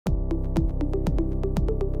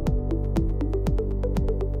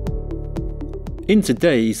In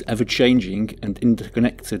today's ever-changing and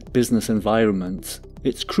interconnected business environment,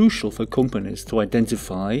 it's crucial for companies to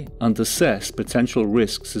identify and assess potential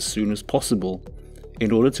risks as soon as possible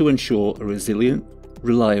in order to ensure a resilient,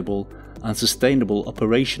 reliable, and sustainable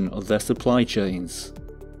operation of their supply chains.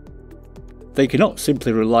 They cannot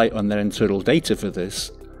simply rely on their internal data for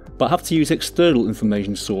this, but have to use external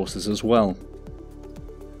information sources as well.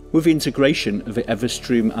 With the integration of the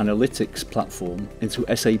Everstream analytics platform into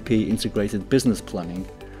SAP Integrated Business Planning,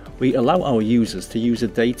 we allow our users to use the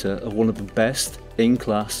data of one of the best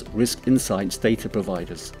in-class risk insights data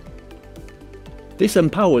providers. This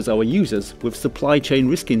empowers our users with supply chain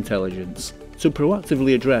risk intelligence to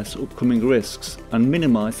proactively address upcoming risks and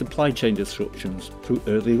minimize supply chain disruptions through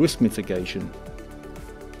early risk mitigation.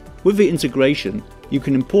 With the integration, you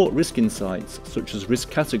can import risk insights such as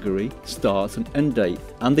risk category, start and end date,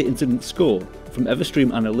 and the incident score from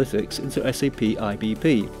Everstream Analytics into SAP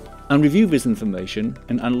IBP, and review this information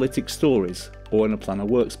in analytic stories or in a planner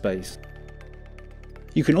workspace.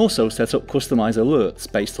 You can also set up customized alerts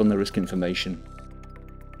based on the risk information.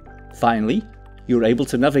 Finally, you're able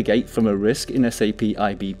to navigate from a risk in SAP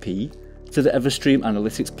IBP to the Everstream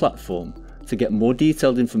Analytics platform to get more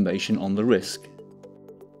detailed information on the risk.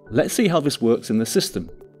 Let's see how this works in the system.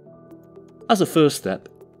 As a first step,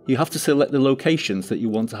 you have to select the locations that you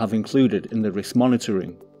want to have included in the risk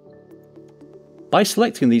monitoring. By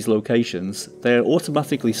selecting these locations, they are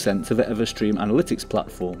automatically sent to the Everstream Analytics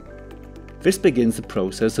platform. This begins the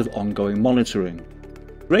process of ongoing monitoring.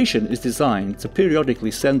 Integration is designed to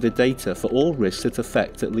periodically send the data for all risks that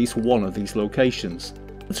affect at least one of these locations.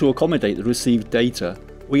 To accommodate the received data,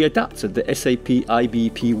 we adapted the SAP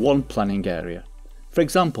IBP1 planning area, for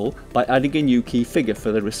example by adding a new key figure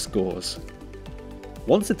for the risk scores.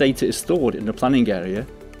 Once the data is stored in the planning area,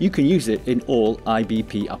 you can use it in all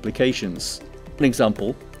IBP applications. An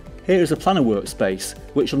example, here is a planner workspace,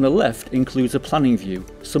 which on the left includes a planning view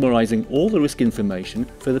summarising all the risk information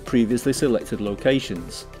for the previously selected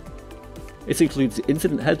locations. It includes the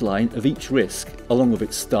incident headline of each risk, along with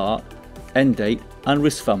its start, end date and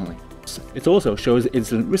risk family. It also shows the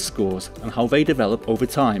incident risk scores and how they develop over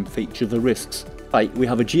time for each of the risks. Right, we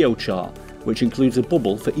have a geochart, which includes a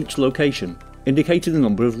bubble for each location, indicating the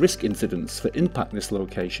number of risk incidents that impact this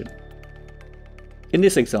location. In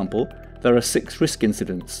this example, there are 6 risk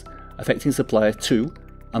incidents, affecting supplier 2,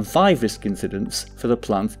 and 5 risk incidents for the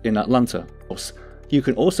plant in Atlanta. You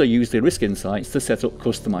can also use the risk insights to set up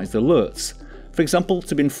customized alerts, for example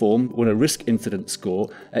to be informed when a risk incident score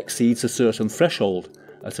exceeds a certain threshold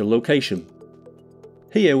at a location.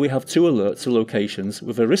 Here we have 2 alerts to locations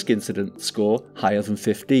with a risk incident score higher than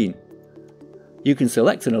 15. You can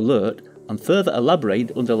select an alert and further elaborate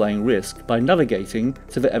the underlying risk by navigating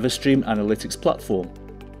to the Everstream Analytics platform,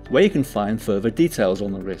 where you can find further details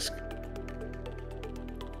on the risk.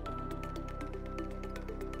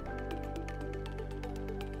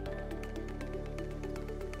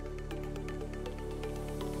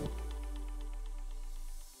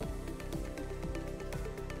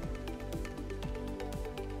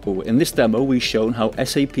 In this demo we've shown how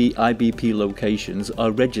SAP IBP locations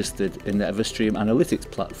are registered in the Everstream Analytics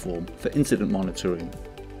platform for incident monitoring.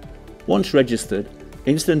 Once registered,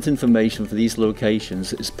 incident information for these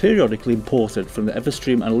locations is periodically imported from the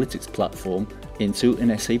Everstream Analytics platform into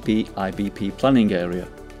an SAP IBP planning area.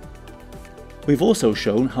 We've also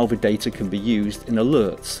shown how the data can be used in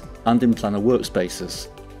alerts and in planner workspaces.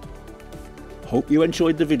 Hope you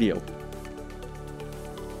enjoyed the video.